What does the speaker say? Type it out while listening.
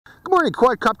Good morning,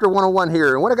 Quadcopter 101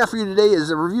 here, and what I got for you today is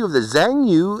a review of the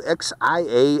XIANGYU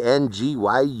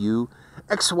XIANGYU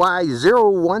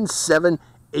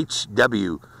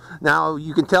XY017HW. Now,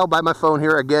 you can tell by my phone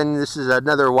here, again, this is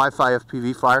another Wi-Fi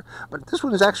FPV flyer, but this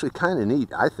one is actually kind of neat.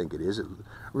 I think it is. A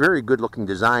very good looking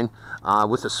design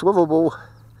with a swivelable,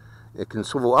 it can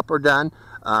swivel up or down,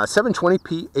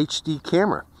 720p HD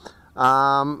camera.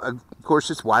 Of course,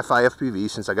 it's Wi-Fi FPV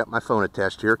since I got my phone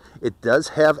attached here. It does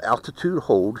have altitude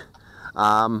hold,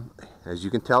 as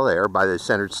you can tell there by the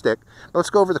centered stick. But let's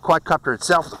go over the quadcopter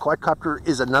itself. The quadcopter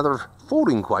is another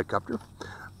folding quadcopter.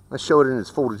 Let's show it in its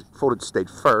folded state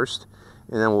first,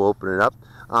 and then we'll open it up.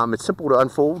 It's simple to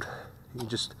unfold. You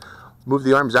just move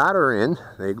the arms out or in.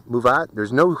 They move out.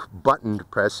 There's no button to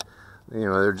press. You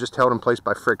know, they're just held in place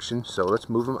by friction. So let's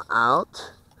move them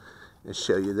out and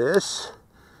show you this.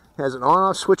 Has an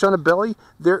on-off switch on the belly.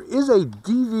 There is a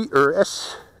DV or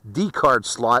SD card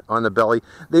slot on the belly.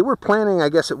 They were planning, I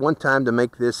guess, at one time to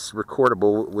make this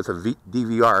recordable with a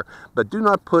DVR, but do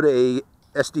not put a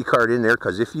SD card in there,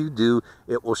 because if you do,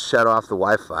 it will shut off the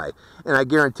Wi-Fi. And I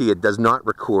guarantee it does not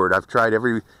record. I've tried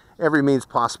every means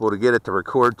possible to get it to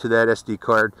record to that SD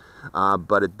card,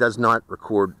 but it does not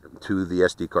record to the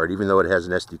SD card, even though it has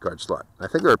an SD card slot. I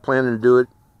think they're planning to do it.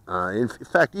 In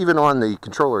fact, even on the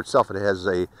controller itself, it has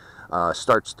a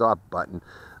start-stop button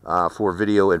for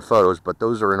video and photos, but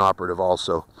those are inoperative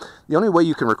also. The only way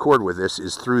you can record with this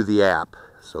is through the app,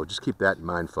 so just keep that in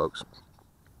mind, folks.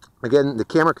 Again, the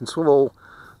camera can swivel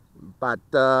about,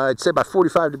 I'd say about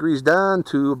 45 degrees down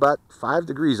to about 5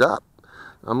 degrees up.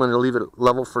 I'm going to leave it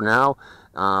level for now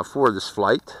for this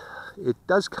flight. It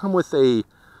does come with a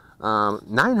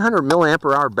 900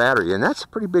 milliampere hour battery, and that's a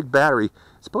pretty big battery.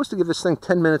 It's supposed to give this thing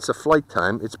 10 minutes of flight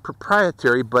time. It's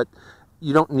proprietary, but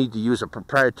you don't need to use a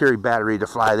proprietary battery to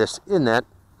fly this in that.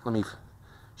 Let me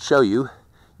show you.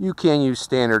 You can use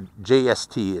standard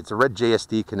JST. It's a red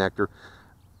JST connector.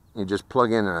 You just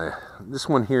plug in this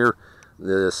one here.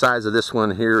 The size of this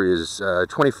one here is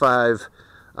 25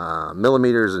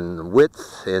 millimeters in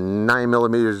width and 9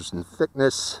 millimeters in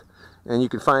thickness. And you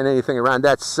can find anything around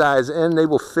that size, and they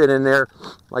will fit in there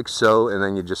like so. And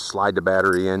then you just slide the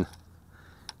battery in.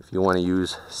 If you want to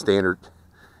use standard,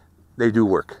 they do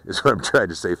work, is what I'm trying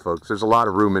to say, folks. There's a lot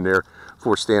of room in there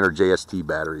for standard JST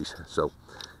batteries. So,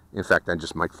 in fact, I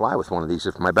just might fly with one of these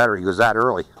if my battery goes out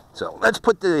early. So let's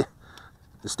put the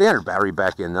standard battery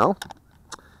back in, though.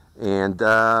 And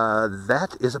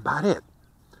that is about it.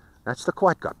 That's the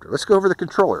quadcopter. Let's go over the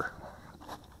controller.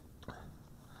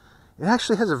 It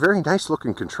actually has a very nice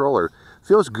looking controller.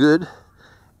 Feels good.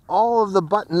 All of the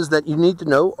buttons that you need to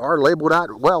know are labeled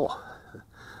out well.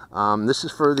 This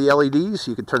is for the LEDs.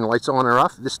 You can turn the lights on or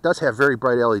off. This does have very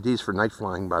bright LEDs for night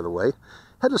flying, by the way.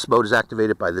 Headless mode is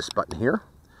activated by this button here.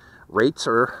 Rates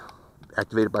are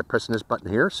activated by pressing this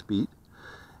button here, speed.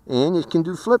 And you can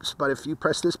do flips, but if you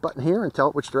press this button here and tell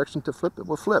it which direction to flip, it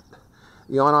will flip.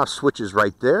 The on-off switch is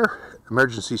right there.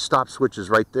 Emergency stop switch is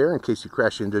right there in case you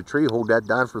crash into a tree. Hold that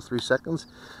down for 3 seconds.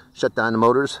 Shut down the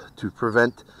motors to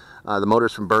prevent the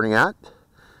motors from burning out.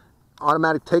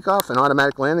 Automatic takeoff and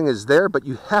automatic landing is there, but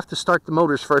you have to start the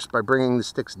motors first by bringing the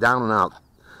sticks down and out.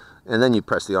 And then you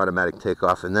press the automatic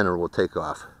takeoff, and then it will take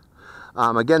off.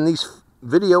 Again, these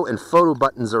video and photo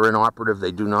buttons are inoperative.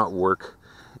 They do not work.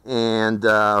 And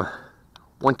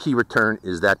one key return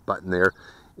is that button there.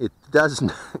 It does,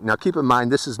 now keep in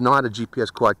mind, this is not a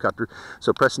GPS quadcopter,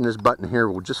 so pressing this button here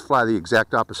will just fly the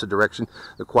exact opposite direction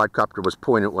the quadcopter was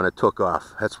pointed when it took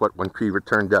off. That's what one key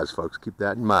return does, folks. Keep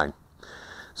that in mind.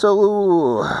 So,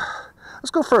 let's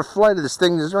go for a flight of this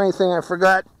thing. Is there anything I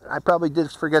forgot? I probably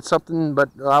did forget something, but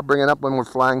I'll bring it up when we're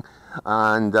flying.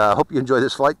 And hope you enjoy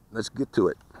this flight. Let's get to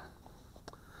it.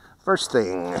 First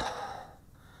thing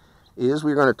is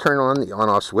we're going to turn on the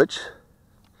on-off switch.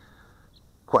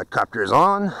 Quadcopter is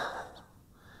on,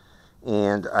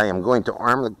 and I am going to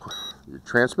arm the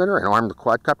transmitter and arm the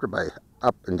quadcopter by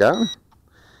up and down,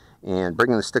 and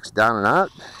bringing the sticks down and out,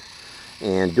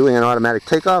 and doing an automatic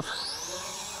takeoff,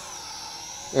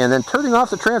 and then turning off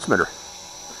the transmitter.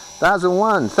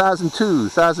 1001, 1002,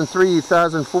 1003,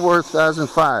 1004,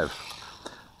 1005.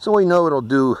 So we know it'll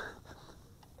do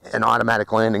an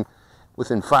automatic landing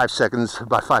within 5 seconds.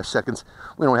 About 5 seconds,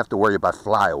 we don't have to worry about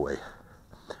flyaway.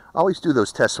 Always do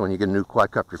those tests when you get a new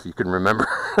quadcopter if you can remember.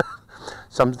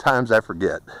 Sometimes I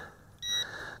forget.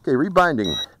 Okay,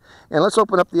 rebinding. And let's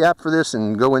open up the app for this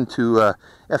and go into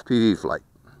FPV flight.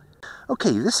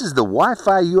 Okay, this is the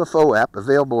Wi-Fi UFO app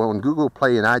available on Google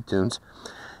Play and iTunes.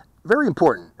 Very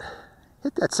important.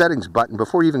 Hit that settings button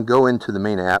before you even go into the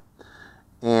main app,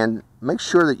 and make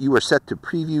sure that you are set to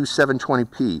preview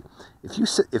 720p. If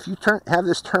you have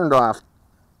this turned off,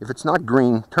 If it's not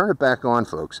green, turn it back on,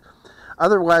 folks.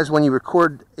 Otherwise, when you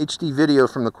record HD video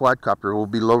from the quadcopter, it will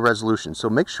be low resolution. So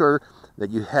make sure that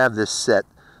you have this set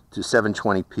to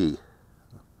 720p.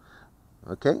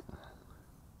 Okay?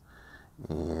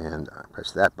 And I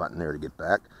press that button there to get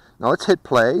back. Now let's hit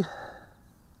play.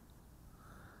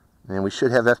 And we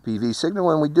should have FPV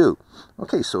signal, and we do.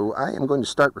 Okay, so I am going to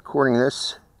start recording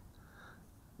this.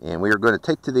 And we are going to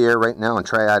take to the air right now and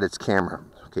try out its camera.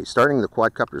 Okay, starting the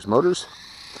quadcopter's motors.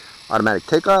 Automatic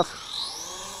takeoff.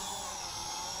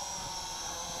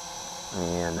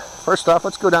 And first off,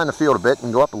 let's go down the field a bit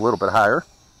and go up a little bit higher.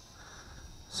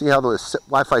 See how the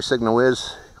Wi-Fi signal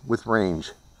is with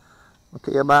range.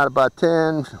 Okay, about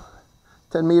 10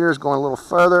 meters, going a little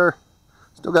further.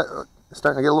 Still got,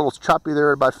 starting to get a little choppy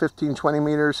there at about 15-20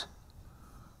 meters.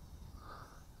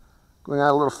 Going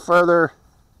out a little further,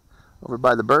 over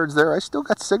by the birds there. I still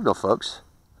got signal, folks.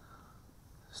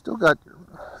 Still got,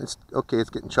 it's okay, it's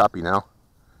getting choppy now.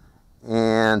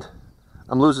 And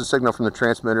I'm losing signal from the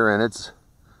transmitter, and it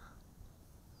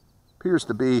appears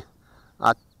to be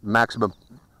at maximum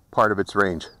part of its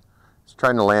range. It's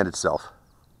trying to land itself.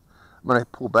 I'm going to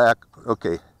pull back.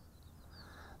 Okay.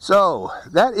 So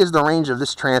that is the range of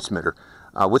this transmitter.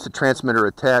 With the transmitter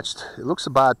attached, it looks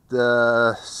about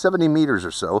 70 meters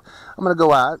or so. I'm going to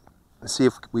go out and see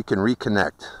if we can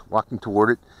reconnect. Walking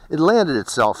toward it. It landed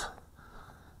itself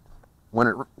when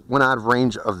it went out of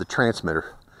range of the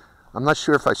transmitter. I'm not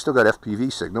sure if I still got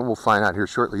FPV signal. We'll find out here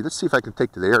shortly. Let's see if I can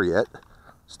take to the air yet.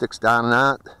 Sticks down and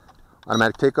out.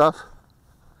 Automatic takeoff.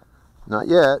 Not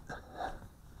yet.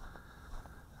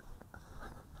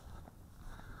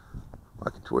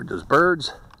 Walking toward those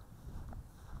birds.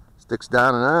 Sticks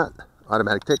down and out.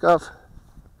 Automatic takeoff.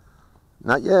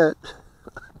 Not yet.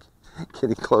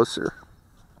 Getting closer.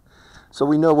 So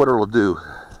we know what it will do.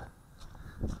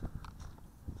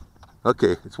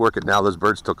 Okay, it's working now. Those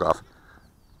birds took off.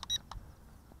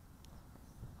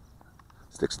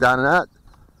 Sticks down and out.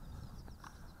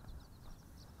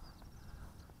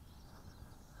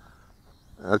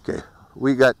 Okay,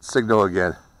 we got signal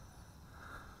again.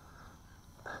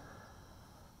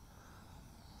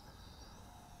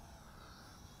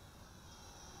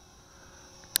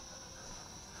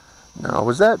 Now,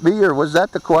 was that me or was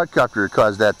that the quadcopter that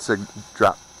caused that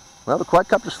drop? Well, the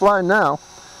quadcopter's flying now.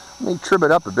 Let me trim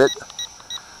it up a bit.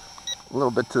 A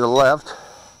little bit to the left.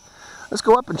 Let's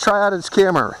go up and try out its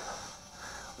camera.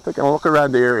 Taking a look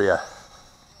around the area.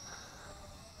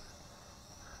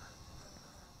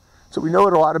 So we know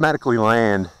it'll automatically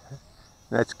land.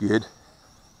 That's good.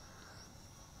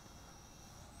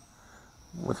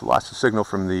 With lots of signal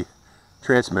from the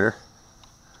transmitter.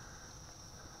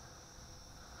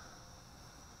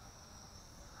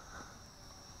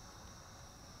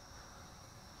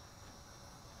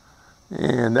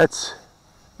 And that's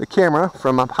the camera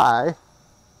from up high.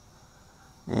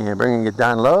 And bringing it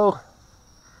down low.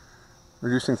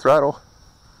 Reducing throttle.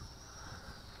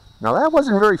 Now that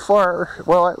wasn't very far.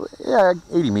 Well, yeah,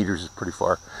 80 meters is pretty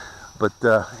far. But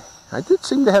I did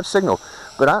seem to have signal.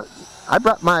 But I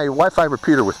brought my Wi-Fi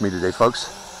repeater with me today, folks.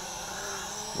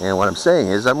 And what I'm saying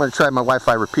is I'm going to try my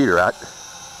Wi-Fi repeater out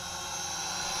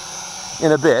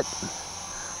in a bit.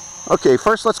 Okay,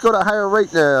 first let's go to a higher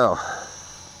rate now.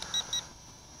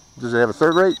 Does it have a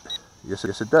third rate? Yes,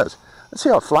 it does. Let's see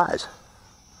how it flies.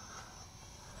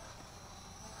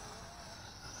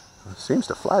 It seems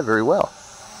to fly very well.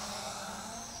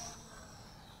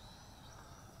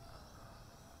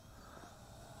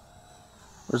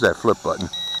 Where's that flip button?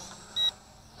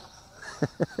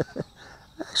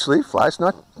 Actually, flies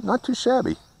not too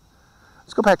shabby.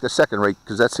 Let's go back to second rate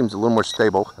because that seems a little more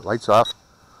stable. Lights off.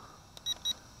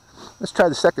 Let's try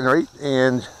the second rate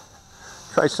and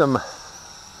try some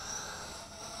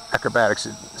acrobatics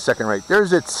at second rate.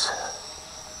 There's its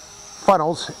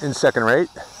funnels in second rate.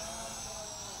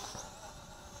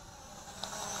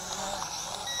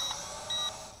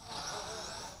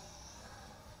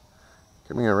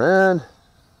 Coming around.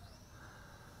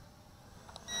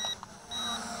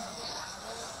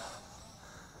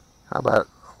 How about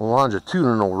a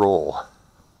longitudinal roll?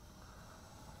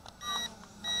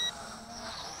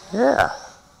 Yeah.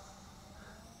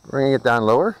 Bringing it down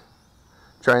lower.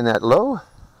 Trying that low.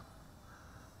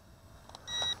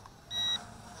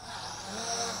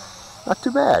 Not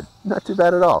too bad. Not too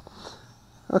bad at all.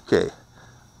 Okay.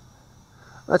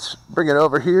 Let's bring it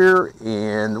over here,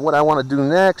 and what I want to do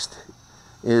next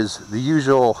is the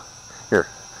usual. Here,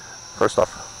 first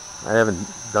off, I haven't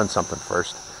done something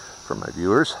first for my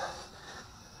viewers.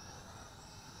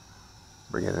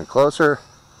 Bring it in closer.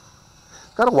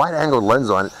 Got a wide-angled lens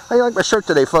on it. How do you like my shirt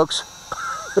today, folks?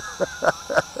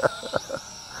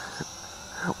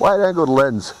 wide-angled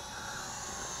lens.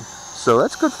 So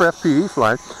that's good for FPV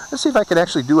flying. Let's see if I can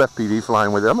actually do FPV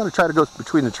flying with it. I'm going to try to go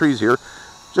between the trees here,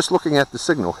 just looking at the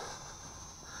signal.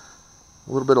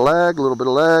 A little bit of lag,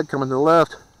 coming to the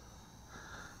left.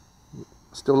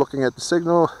 Still looking at the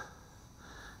signal.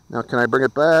 Now can I bring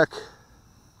it back?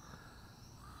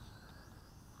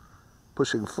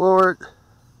 Pushing forward.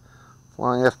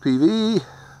 Flying FPV.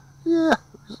 Yeah,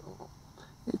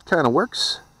 it kind of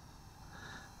works.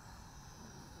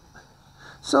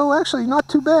 So actually not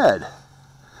too bad. A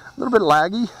little bit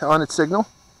laggy on its signal.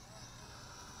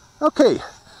 Okay,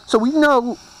 so we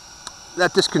know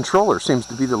that this controller seems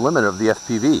to be the limit of the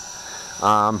FPV.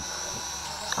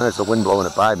 There's the wind blowing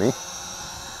it by me.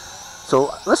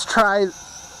 So let's try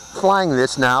flying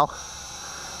this now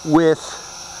with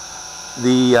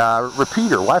the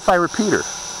repeater, Wi-Fi repeater.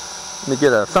 Let me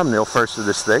get a thumbnail first of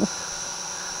this thing,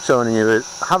 showing you it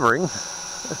hovering.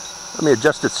 Let me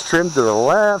adjust its trim to the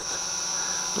left,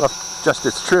 adjust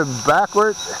its trim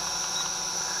backward.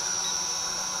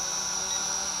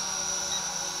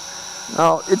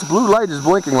 Now, its blue light is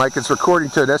blinking like it's recording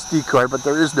to an SD card, but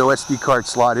there is no SD card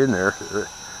slot in there.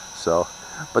 So,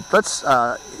 but let's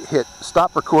hit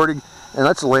stop recording and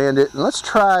let's land it. And let's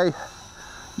try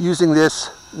using this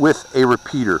with a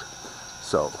repeater.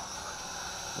 So,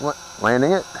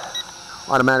 landing it,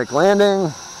 automatic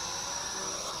landing.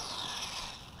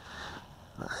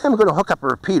 I'm going to hook up a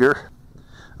repeater.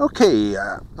 Okay,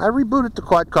 I rebooted the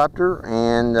quadcopter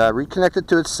and reconnected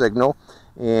to its signal.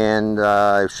 And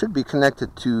it should be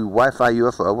connected to Wi-Fi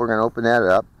UFO. We're going to open that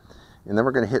up, and then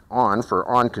we're going to hit on for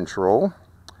on control,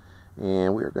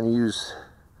 and we are going to use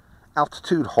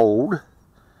altitude hold,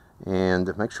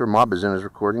 and make sure MobIsn is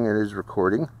recording. It is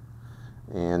recording,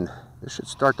 and this should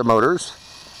start the motors,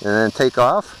 and then take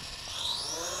off.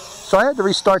 So I had to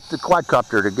restart the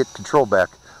quadcopter to get control back.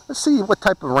 Let's see what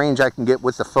type of range I can get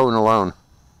with the phone alone.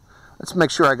 Let's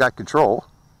make sure I got control.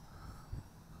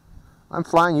 I'm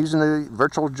flying using the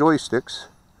virtual joysticks,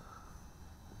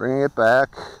 bringing it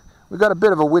back. We've got a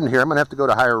bit of a wind here. I'm going to have to go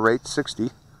to higher rate, 60.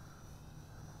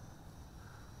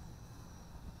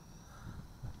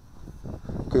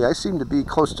 Okay, I seem to be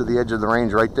close to the edge of the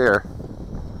range right there.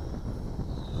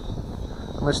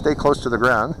 I'm going to stay close to the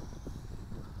ground.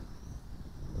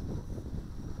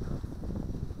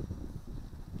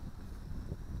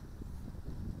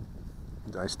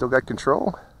 I still got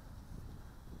control.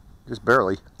 Just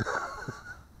barely.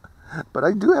 But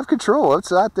I do have control.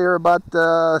 It's out there about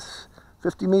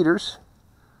 50 meters.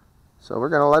 So we're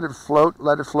going to let it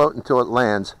float until it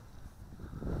lands.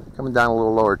 Coming down a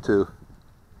little lower too.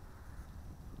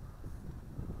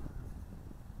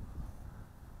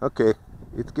 Okay,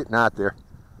 it's getting out there.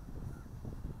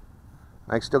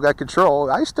 I still got control.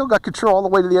 I still got control all the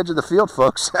way to the edge of the field,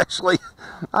 folks. Actually,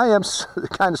 I am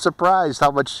kind of surprised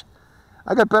how much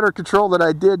I got better control than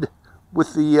I did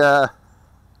with the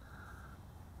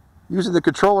using the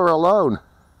controller alone.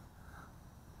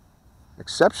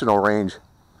 Exceptional range.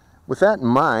 With that in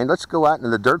mind, let's go out into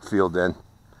the dirt field then.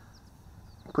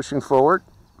 Pushing forward.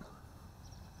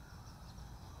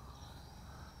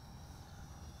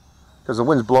 Because the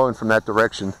wind's blowing from that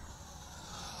direction.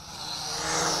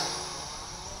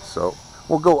 So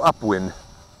we'll go upwind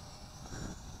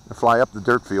and fly up the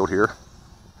dirt field here.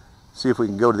 See if we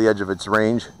can go to the edge of its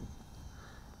range.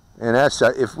 And as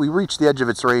if we reach the edge of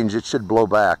its range, it should blow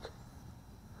back.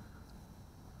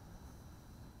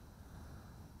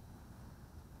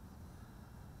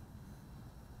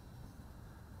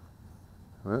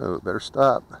 Oh, better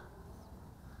stop.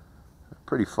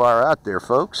 Pretty far out there,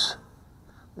 folks.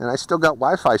 And I still got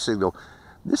Wi-Fi signal.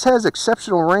 This has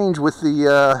exceptional range with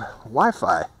the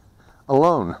Wi-Fi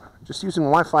alone. Just using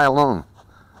Wi-Fi alone.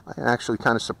 I'm actually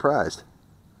kind of surprised.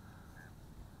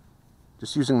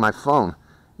 Just using my phone.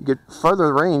 You get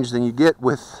further range than you get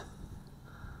with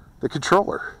the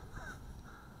controller.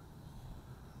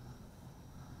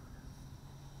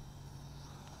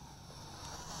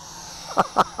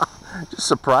 Just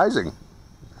surprising.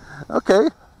 Okay.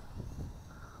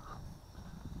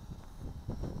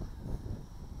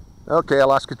 Okay, I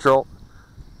lost control.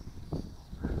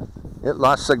 It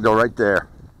lost signal right there.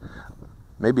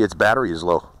 Maybe its battery is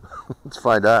low. Let's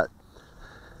find out.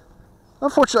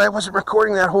 Unfortunately, I wasn't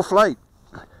recording that whole flight.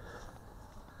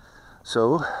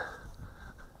 So,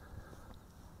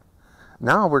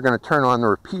 now we're going to turn on the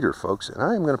repeater, folks. And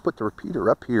I am going to put the repeater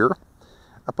up here,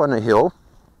 up on the hill.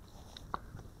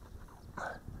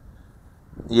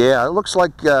 Yeah, it looks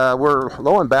like we're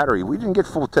low on battery. We didn't get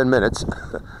full 10 minutes.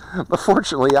 But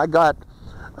fortunately,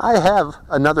 I have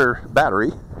another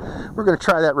battery. We're going to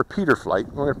try that repeater flight.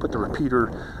 We're going to put the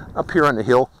repeater up here on the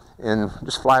hill and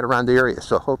just fly it around the area.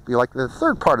 So I hope you like the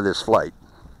third part of this flight.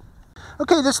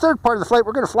 Okay, this third part of the flight,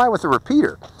 we're going to fly with a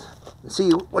repeater.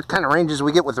 See what kind of ranges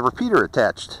we get with the repeater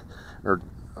attached or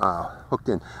hooked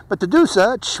in. But to do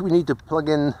such, we need to plug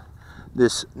in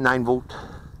this 9-volt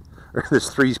or this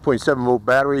 3.7 volt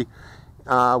battery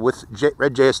with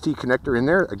red JST connector in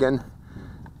there. Again,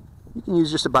 you can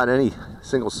use just about any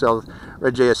single cell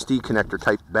red JST connector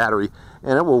type battery,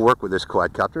 and it will work with this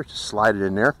quadcopter. Just slide it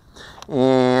in there,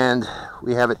 and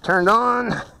we have it turned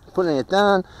on, putting it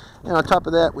down, and on top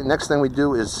of that, the next thing we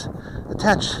do is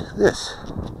attach this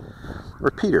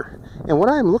repeater. And what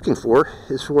I'm looking for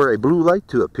is for a blue light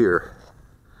to appear.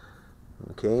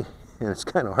 Okay, and it's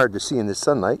kind of hard to see in this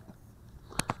sunlight.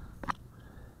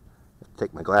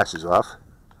 Take my glasses off.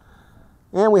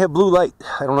 And we have blue light.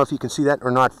 I don't know if you can see that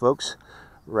or not, folks.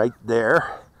 Right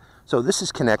there. So this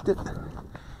is connected,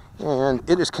 and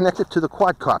it is connected to the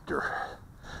quadcopter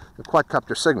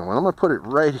signal. And I'm going to put it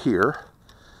right here.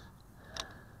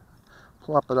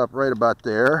 Plop it up right about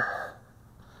there,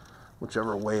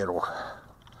 whichever way it'll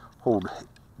hold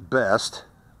best.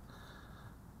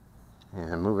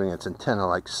 And moving its antenna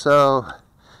like so.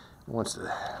 It wants to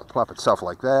plop itself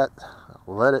like that.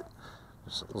 I'll let it,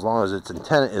 just as long as its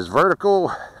antenna is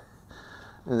vertical.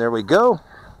 And there we go.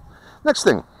 Next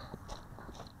thing,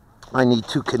 I need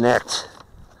to connect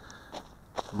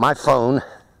my phone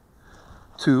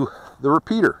to the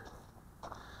repeater.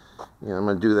 And I'm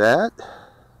going to do that.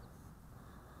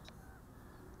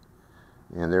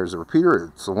 And there's the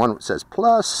repeater. It's the one that says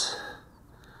plus.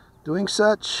 Doing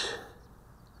such.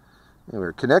 And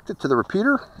we're connected to the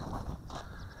repeater.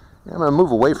 And I'm going to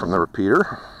move away from the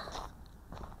repeater.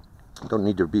 Don't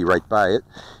need to be right by it.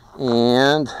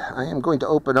 And I am going to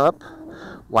open up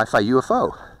Wi-Fi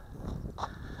UFO.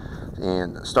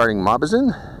 And starting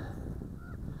Mobazin.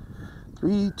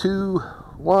 3, 2,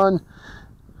 1.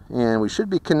 And we should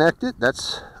be connected.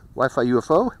 That's Wi-Fi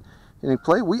UFO. Hitting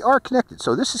play. We are connected.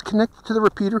 So this is connected to the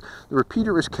repeater. The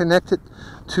repeater is connected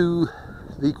to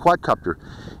the quadcopter.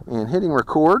 And hitting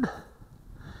record.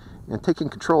 And taking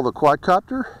control of the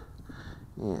quadcopter.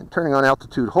 And turning on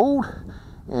altitude hold.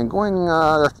 And going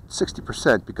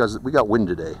 60% because we got wind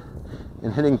today.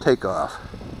 And hitting takeoff.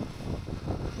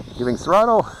 Giving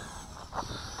throttle.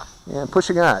 And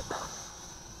pushing out.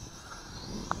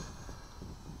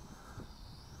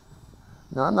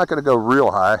 Now I'm not going to go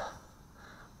real high.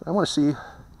 I want to see,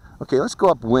 okay, let's go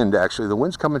upwind actually. The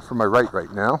wind's coming from my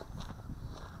right now.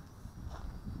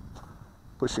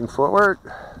 Pushing forward,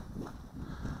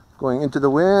 going into the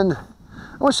wind.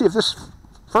 I want to see if this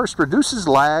first reduces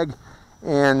lag,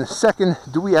 and second,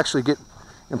 do we actually get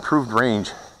improved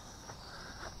range?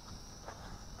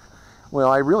 Well,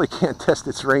 I really can't test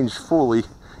its range fully,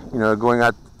 you know, going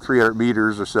out 300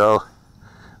 meters or so,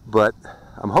 but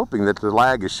I'm hoping that the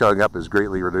lag is showing up as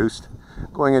greatly reduced.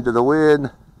 Going into the wind,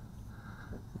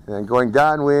 and going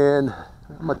downwind.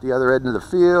 I'm at the other end of the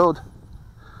field.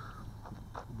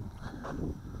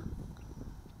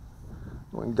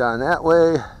 Going down that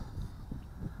way.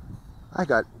 I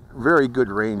got very good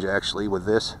range actually with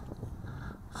this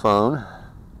phone.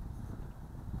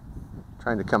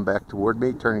 Trying to come back toward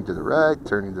me, turning to the right,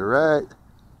 turning to the right.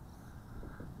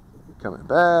 Coming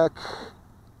back.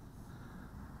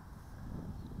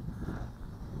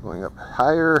 Going up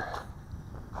higher.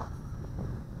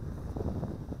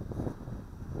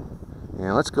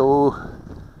 And let's go,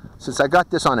 since I got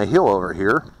this on a hill over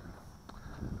here,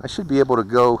 I should be able to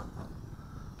go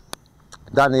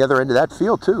down the other end of that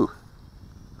field too.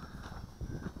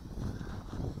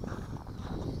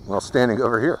 While standing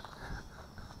over here.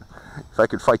 If I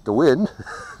could fight the wind.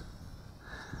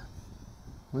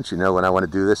 Don't you know when I want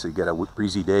to do this, you get a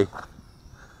breezy day.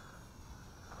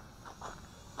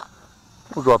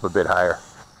 We'll go up a bit higher.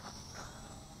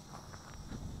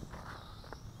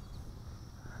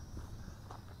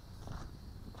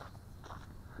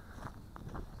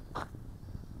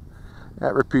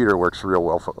 That repeater works real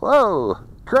well. Whoa!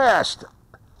 Crashed!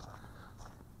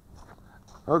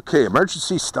 Okay,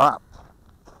 emergency stop.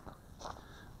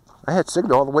 I had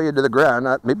signal all the way into the ground.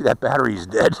 Maybe that battery's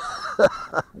dead.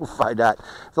 We'll find out.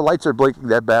 If the lights are blinking,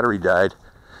 that battery died.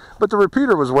 But the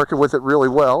repeater was working with it really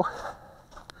well.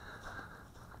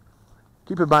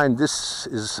 Keep in mind, this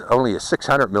is only a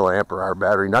 600 milliampere hour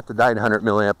battery, not the 900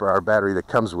 milliampere hour battery that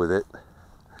comes with it.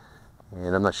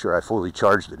 And I'm not sure I fully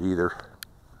charged it either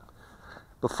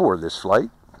before this flight.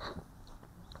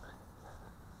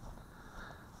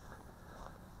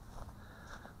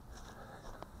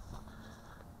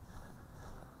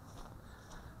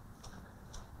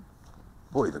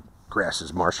 Boy, the grass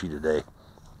is marshy today.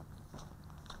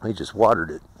 I just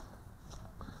watered it.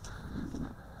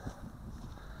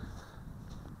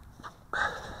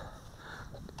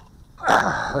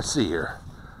 let's see here.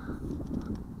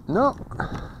 No,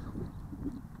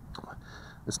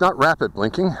 it's not rapid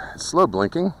blinking, it's slow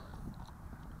blinking.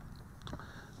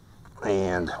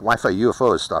 And Wi-Fi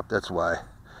UFO has stopped, that's why.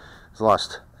 It's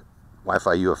lost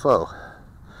Wi-Fi UFO.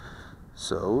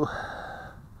 So,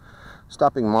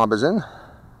 stopping mob is in.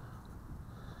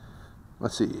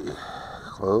 Let's see,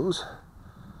 close.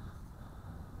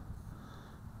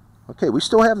 Okay, we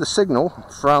still have the signal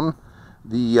from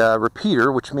the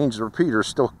repeater, which means the repeater is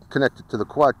still connected to the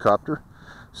quadcopter.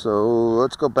 So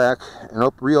let's go back and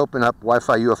reopen up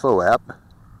Wi-Fi UFO app.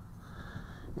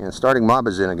 And starting mob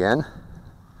is in again.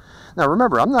 Now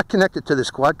remember, I'm not connected to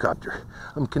this quadcopter.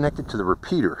 I'm connected to the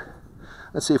repeater.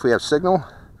 Let's see if we have signal.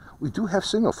 We do have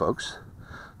signal, folks.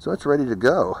 So it's ready to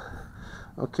go.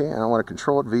 Okay, and I want to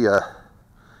control it via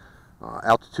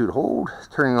altitude hold.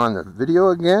 Turning on the video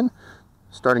again.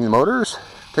 Starting the motors.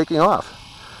 Taking off.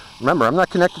 Remember, I'm not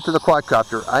connected to the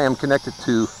quadcopter. I am connected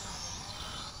to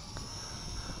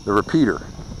the repeater.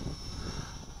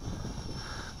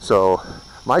 So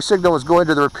my signal is going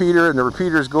to the repeater, and the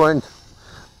repeater is going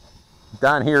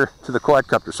down here to the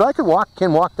quadcopter. So I can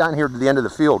walk down here to the end of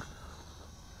the field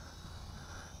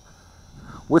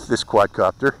with this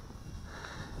quadcopter.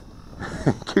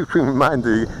 Keeping in mind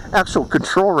the actual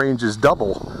control range is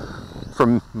double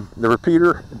from the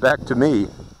repeater back to me,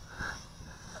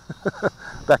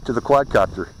 back to the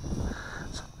quadcopter.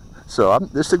 So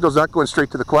this signal's not going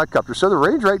straight to the quadcopter. So the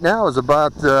range right now is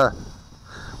about,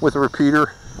 with the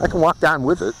repeater, I can walk down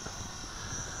with it.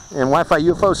 And Wi-Fi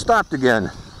UFO stopped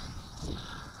again.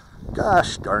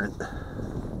 Gosh darn it.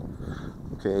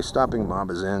 Okay, stopping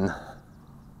mob is in.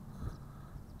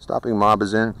 Stopping mob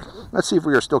is in. Let's see if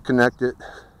we are still connected.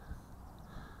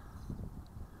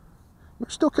 We're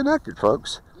still connected,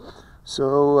 folks.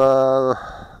 So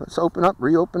let's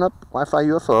reopen up Wi-Fi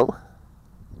UFO.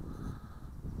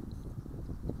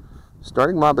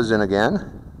 Starting mob is in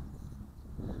again.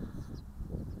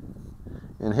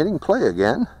 And hitting play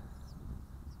again.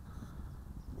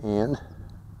 And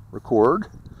record.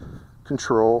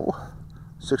 Control.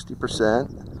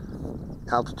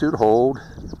 60%. Altitude hold.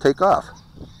 Take off.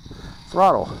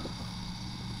 Throttle.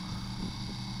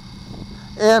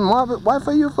 And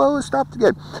Wi-Fi UFO is stopped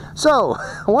again. So,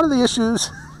 one of the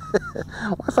issues,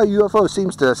 Wi-Fi UFO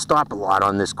seems to stop a lot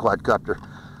on this quadcopter.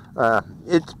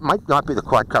 It might not be the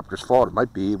quadcopter's fault. It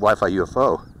might be Wi-Fi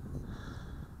UFO.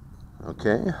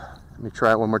 Okay, let me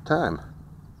try it one more time.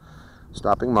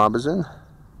 Stopping mob is in.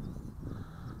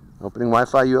 Opening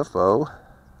Wi-Fi UFO.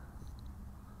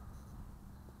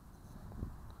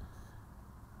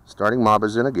 Starting mob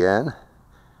is in again.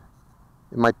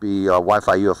 It might be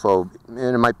Wi-Fi UFO,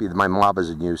 and it might be my mob is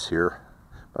in use here.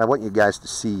 But I want you guys to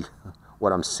see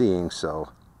what I'm seeing, so.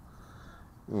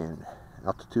 And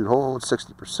altitude hold,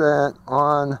 60%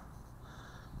 on.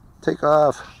 Take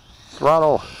off.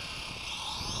 Throttle.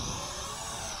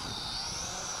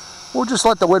 We'll just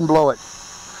let the wind blow it.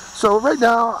 So right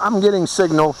now, I'm getting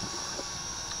signal.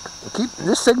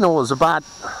 This signal is about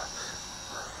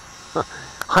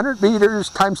 100 meters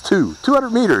times 200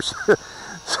 meters.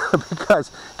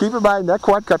 Because keep in mind that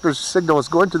quadcopter's signal is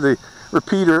going to the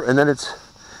repeater and then it's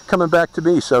coming back to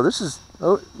me. So this is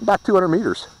about 200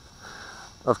 meters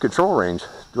of control range.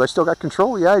 Do I still got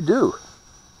control? Yeah, I do.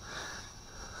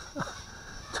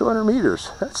 200 meters.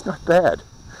 That's not bad.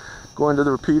 Going to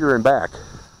the repeater and back.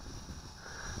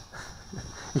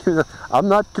 I'm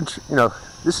not,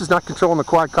 this is not controlling the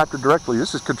quadcopter directly.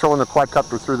 This is controlling the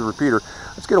quadcopter through the repeater.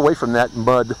 Let's get away from that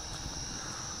mud.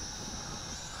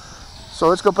 So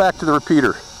let's go back to the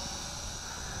repeater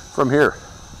from here.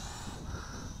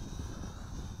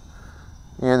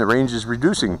 And the range is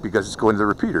reducing because it's going to the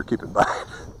repeater, keep in mind.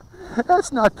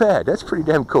 That's not bad, that's pretty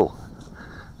damn cool.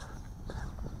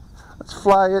 Let's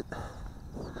fly it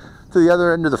to the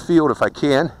other end of the field if I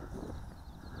can.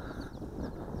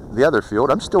 The other field,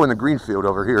 I'm still in the green field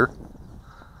over here.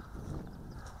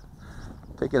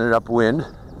 Taking it upwind.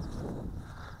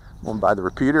 Going by the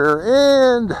repeater,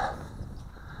 and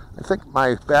I think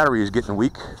my battery is getting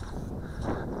weak.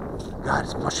 God,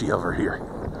 it's mushy over here.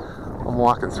 I'm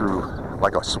walking through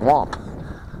like a swamp.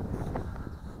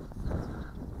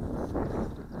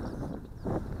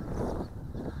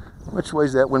 Which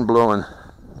way's that wind blowing?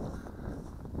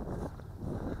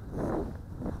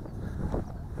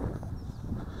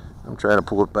 I'm trying to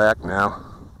pull it back now.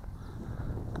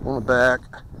 Pulling it back.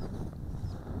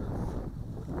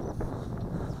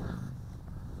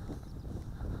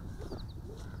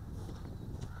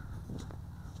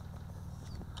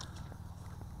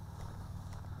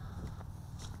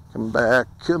 Come back,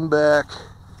 come back.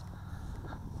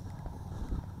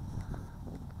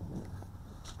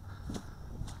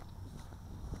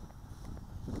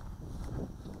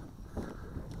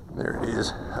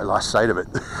 is. I lost sight of it.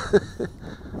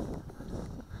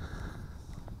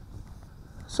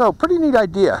 So, pretty neat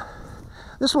idea.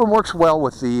 This one works well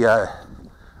with the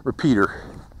repeater.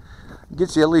 It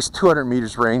gets you at least 200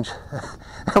 meters range.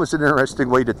 That was an interesting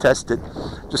way to test it.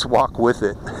 Just walk with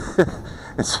it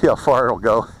and see how far it'll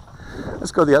go.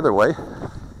 Let's go the other way.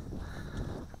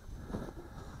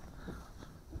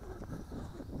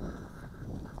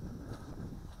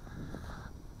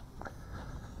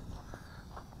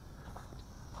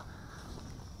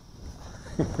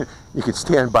 You can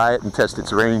stand by it and test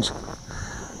its range.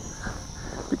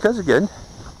 Because again,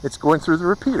 it's going through the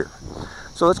repeater.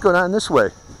 So let's go down this way.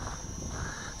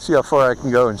 See how far I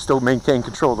can go and still maintain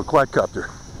control of the quadcopter.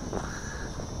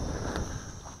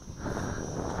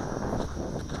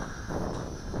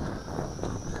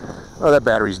 Oh, that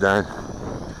battery's dying.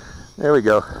 There we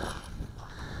go.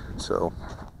 So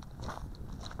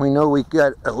we know we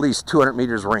got at least 200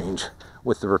 meters range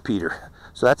with the repeater.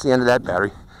 So that's the end of that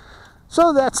battery.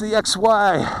 So that's the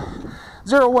XIANGYU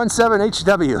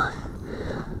XY017HW.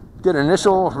 Did an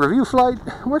initial review flight.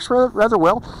 Works rather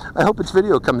well. I hope its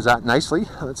video comes out nicely.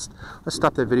 Let's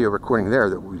stop that video recording there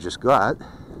that we just got.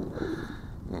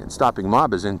 And stopping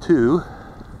mob is in too.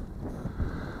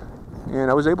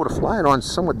 And I was able to fly it on a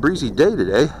somewhat breezy day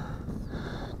today.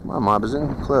 Come on, mob is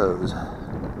in. Close.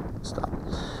 Stop.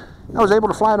 I was able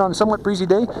to fly it on a somewhat breezy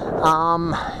day.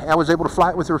 I was able to fly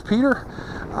it with a repeater.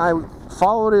 I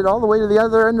followed it all the way to the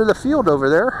other end of the field over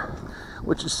there,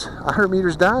 which is 100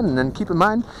 meters down, and then keep in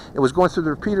mind it was going through the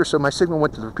repeater, so my signal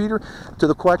went to the repeater to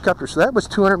the quadcopter, so that was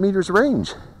 200 meters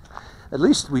range. At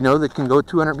least we know that it can go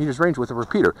 200 meters range with a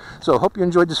repeater. So I hope you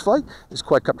enjoyed this flight. This is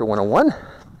Quadcopter 101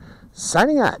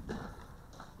 signing out.